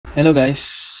Hello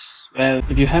guys. Well,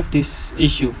 if you have this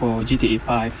issue for GTA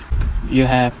 5, you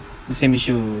have the same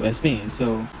issue as me,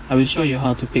 so I will show you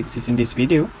how to fix this in this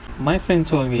video. My friend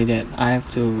told me that I have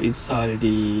to install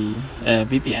the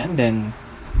VPN, then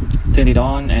turn it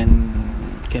on and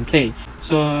can play.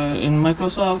 So in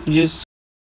Microsoft, just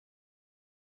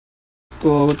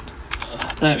go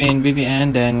type in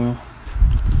VPN, then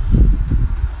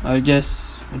I'll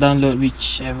just download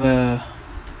whichever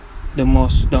the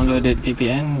most downloaded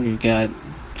VPN. You got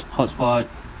hotspot,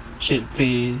 shade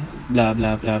free, blah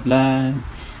blah blah blah,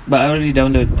 but I already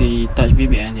downloaded the touch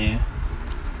VPN here.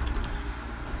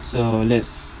 So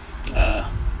let's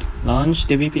launch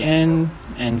the VPN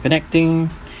and connecting.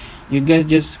 You guys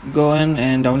just go on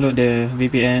and download the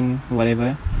VPN,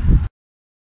 whatever,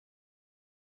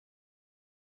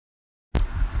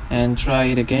 and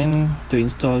try it again to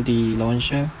install the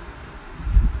launcher.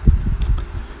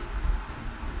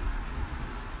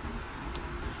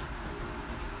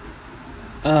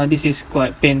 This is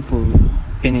quite pain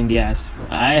in the ass.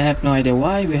 I have no idea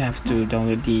why we have to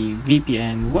download the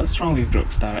VPN. What's wrong with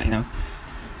Rockstar right now?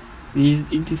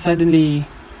 It is suddenly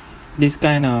this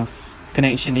kind of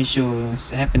connection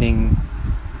issues happening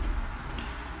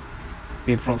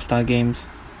with Rockstar games,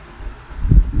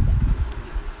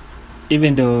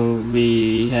 even though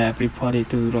we have reported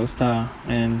to Rockstar,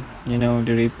 and you know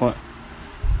the report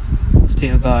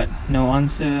still got no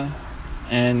answer.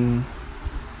 And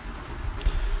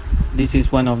this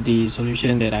is one of the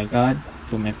solution that I got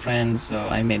from my friends, so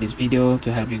I made this video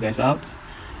to help you guys out.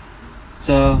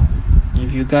 So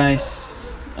if you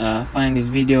guys find this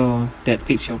video that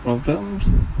fits your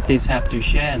problems, please help to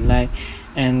share and like,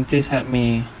 and please help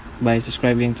me by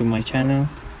subscribing to my channel.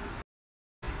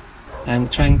 I'm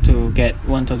trying to get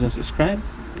 1000 subscribed.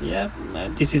 Yep,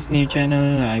 this is new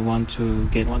channel. I want to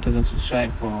get 1000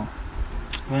 subscribed for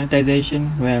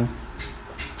monetization. Well,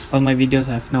 all my videos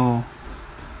have no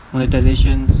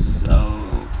monetization,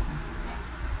 so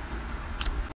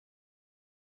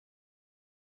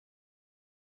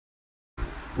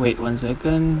wait 1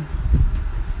 second.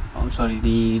 Oh, sorry,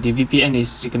 the VPN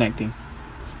is reconnecting.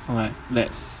 Alright,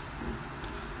 let's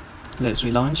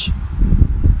relaunch.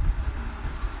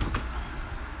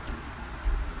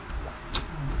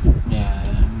 Yeah,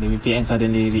 the VPN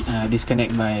suddenly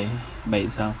disconnect by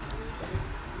itself.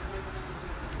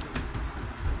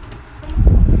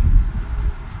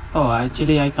 Oh,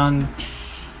 actually I can't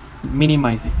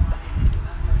minimize it.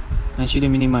 I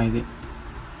shouldn't minimize it.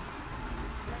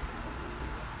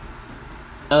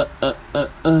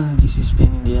 This is pain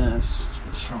in the ass.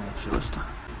 What's wrong with Rockstar?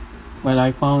 Well,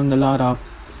 I found a lot of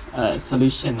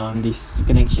solution on this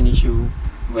connection issue,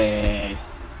 where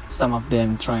some of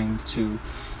them trying to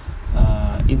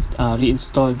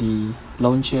reinstall the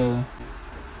launcher.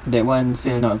 That one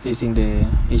still not fixing the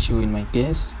issue in my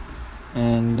case.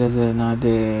 And there's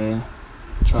another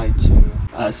try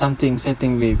to something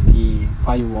setting with the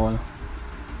firewall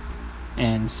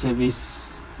and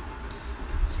service.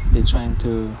 They're trying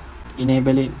to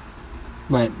enable it,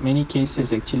 but many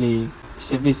cases actually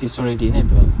service is already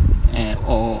enabled,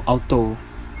 or auto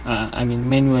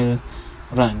manual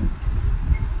run,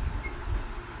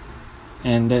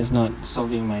 and that's not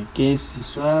solving my case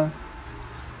as well.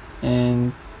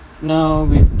 And now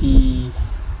with the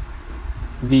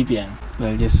VPN,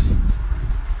 well, just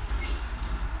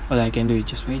all I can do is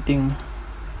just waiting.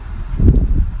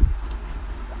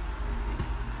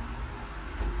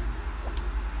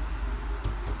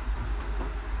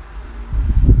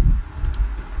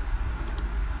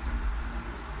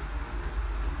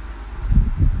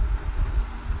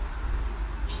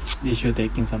 This should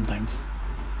taking sometimes.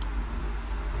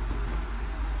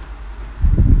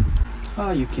 Oh,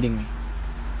 are you kidding me?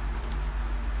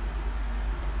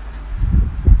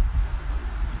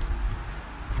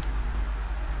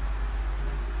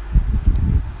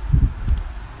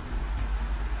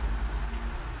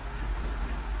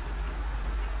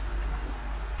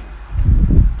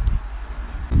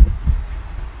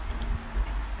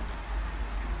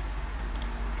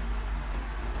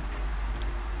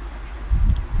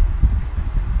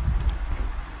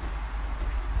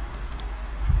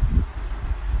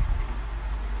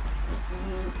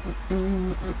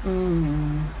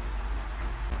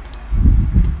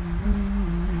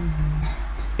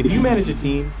 If you manage a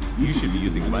team, you should be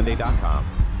using Monday.com.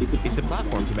 It's a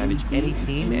platform to manage any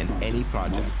team and any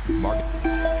project. Market.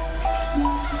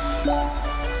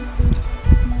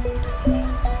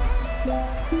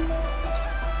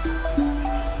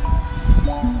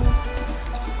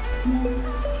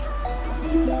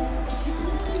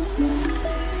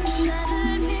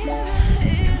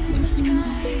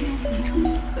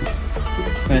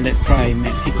 Well, let's try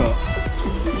Mexico.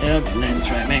 Yep, let's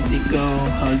try Mexico.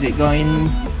 How's it going?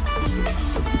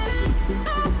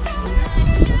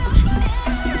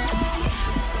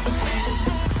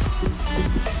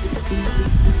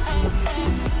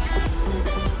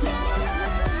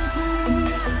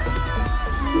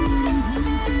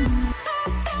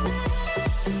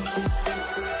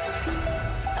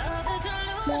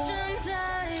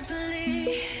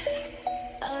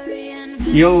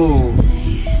 Yo,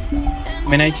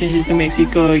 when I changed it to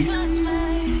Mexico,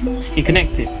 it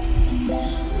connected.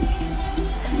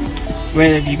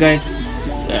 Well, if you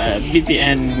guys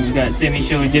VPN got same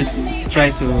issue, just try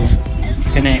to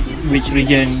connect which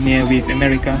region near with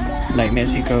America, like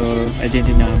Mexico,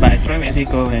 Argentina. But I tried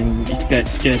Mexico and it got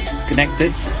just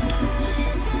connected.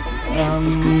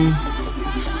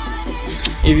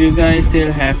 If you guys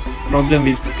still have problem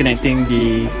with connecting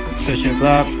the social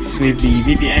club with the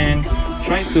VPN,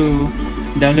 try to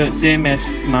download same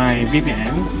as my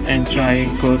VPN and try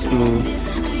go to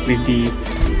with the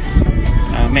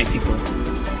Mexico.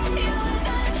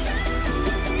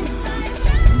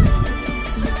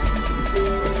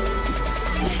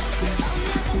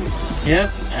 Yep,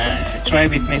 try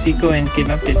with Mexico and keep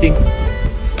updating.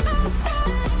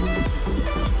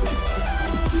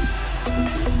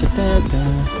 Da, da,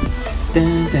 da,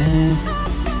 da.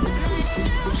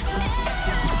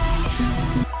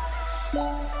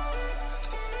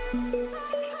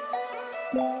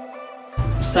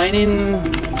 Sign in.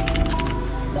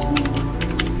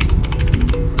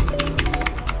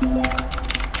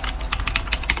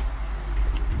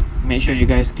 Make sure you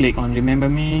guys click on remember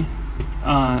me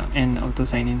and auto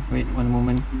sign in. Wait one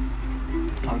moment.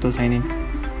 Auto sign in.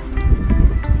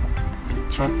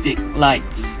 Traffic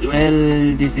lights.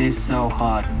 Well, this is so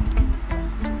hard.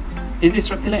 Is this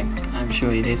traffic light? I'm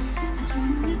sure it is.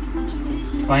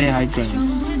 Fire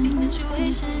hydrants.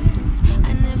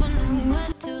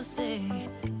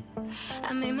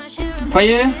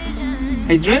 Fire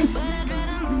hydrants?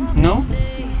 No?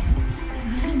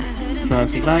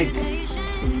 Traffic lights?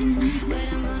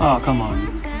 Oh, come on.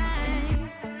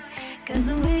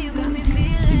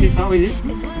 Is this how is it?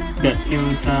 That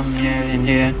few some here and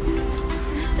here.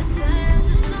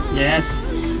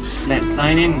 Yes, let's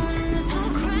sign in.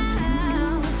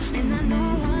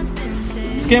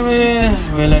 Scammer.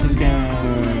 Well, let us go.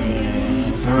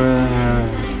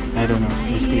 I don't know.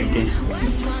 Let's click okay.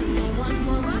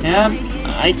 Yep,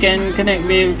 I can connect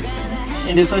with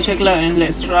in the social club and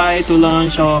let's try to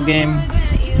launch our game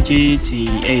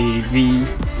GTA V.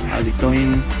 How's it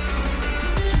going?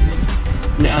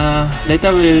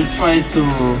 Later we'll try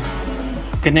to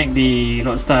connect the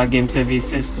Rockstar game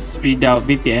services without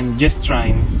VPN, just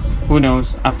trying. Who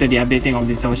knows, after the updating of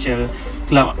the social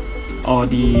club or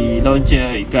the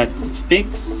launcher it got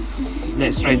fixed.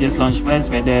 Let's try just launch first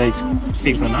whether it's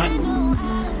fixed or not.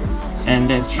 And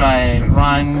let's try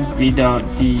run without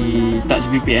the touch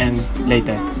VPN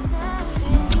later.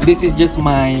 This is just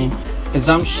my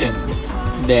assumption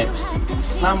that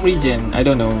some region, I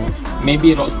don't know,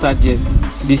 maybe Rockstar just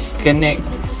disconnect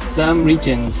some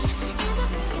regions,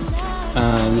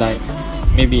 like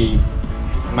maybe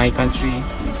my country,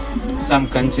 some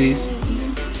countries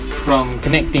from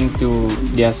connecting to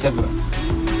their server.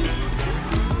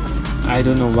 I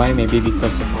don't know why, maybe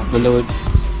because of overload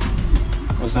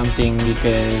or something,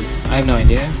 because I have no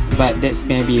idea, but that's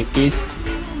gonna be a case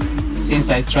since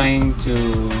I'm trying to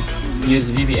use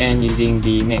VPN using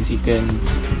the Mexico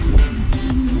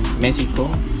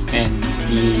and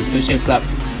the social club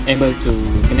able to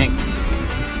connect.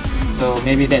 So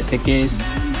maybe that's the case.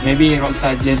 Maybe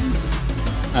Rockstar just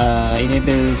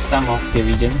enable some of the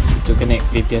regions to connect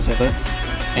with their server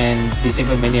and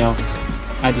disable many of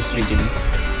others regions.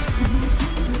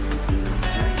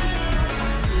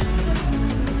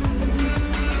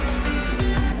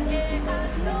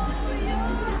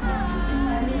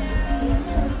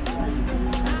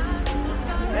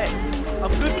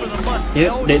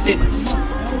 Yep, that's it.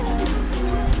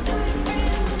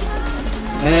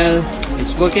 Well,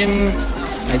 it's working.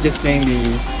 I just playing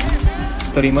the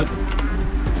story mode.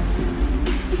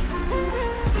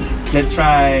 Let's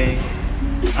try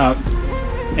out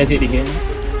exit again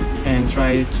and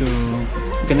try to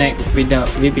connect without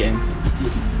VPN.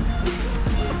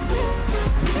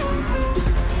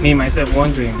 Me myself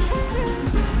wondering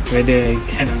whether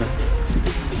I don't know.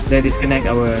 Let's disconnect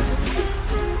our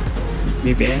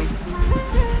VPN.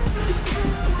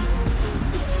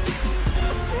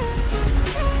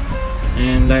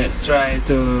 And let's try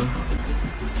to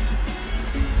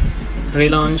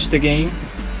relaunch the game.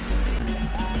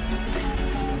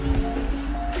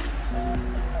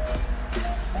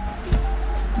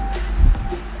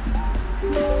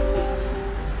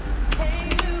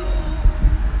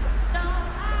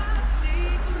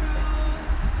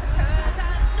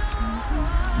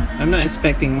 I'm not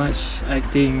expecting much. I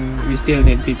think we still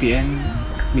need VPN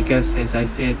because, as I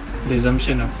said, the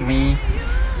assumption of me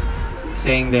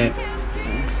saying that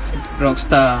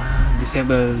Rockstar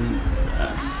disabled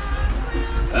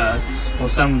us for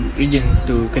some region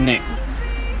to connect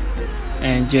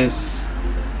and just,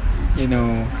 you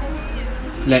know,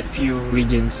 let few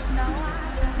regions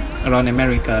around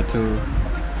America to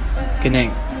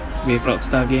connect with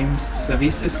Rockstar Games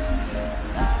services.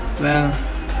 Well,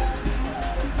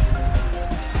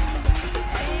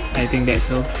 I think that's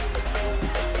so.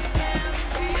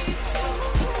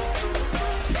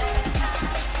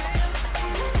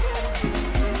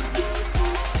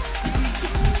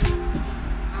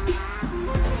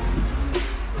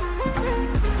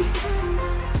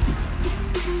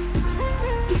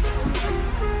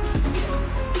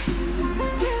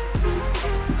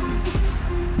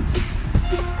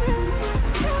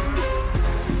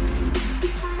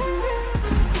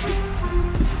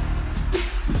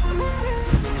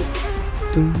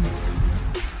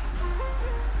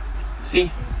 See,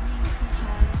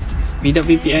 without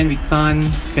VPN we can't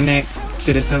connect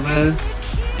to the server,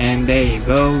 and there you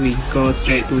go, we go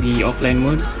straight to the offline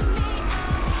mode.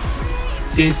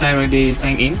 Since I already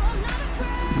signed in,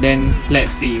 then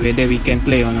let's see whether we can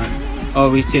play or not, or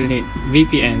we still need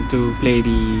VPN to play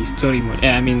the story mode,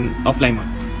 offline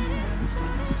mode.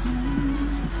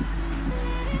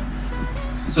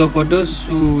 So for those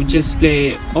who just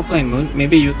play offline mode,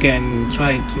 maybe you can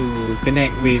try to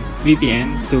connect with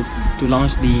VPN to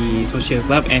launch the social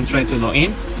club and try to log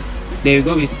in. There you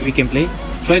go, we can play.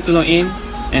 Try to log in,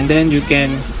 and then you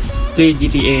can play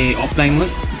GTA offline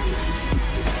mode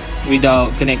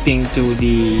without connecting to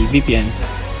the VPN.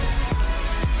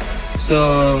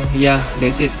 So yeah,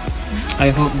 that's it.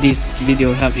 I hope this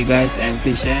video helped you guys, and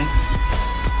please share.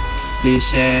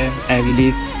 I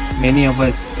believe many of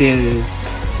us still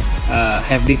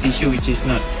have this issue which is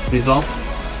not resolved.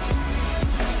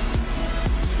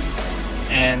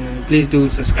 And please do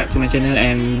subscribe to my channel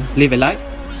and leave a like.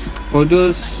 For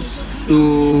those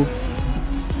who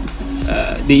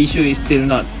the issue is still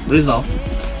not resolved,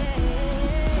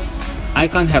 I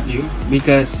can't help you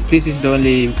because this is the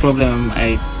only problem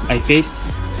I face.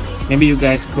 Maybe you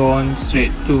guys go on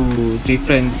straight to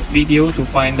different video to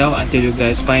find out until you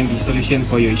guys find the solution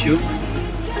for your issue.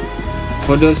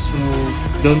 For those who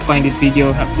don't find this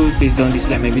video helpful, please don't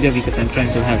dislike my video because I'm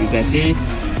trying to help you guys here.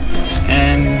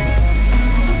 And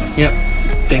yep,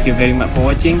 thank you very much for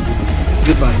watching.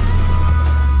 Goodbye.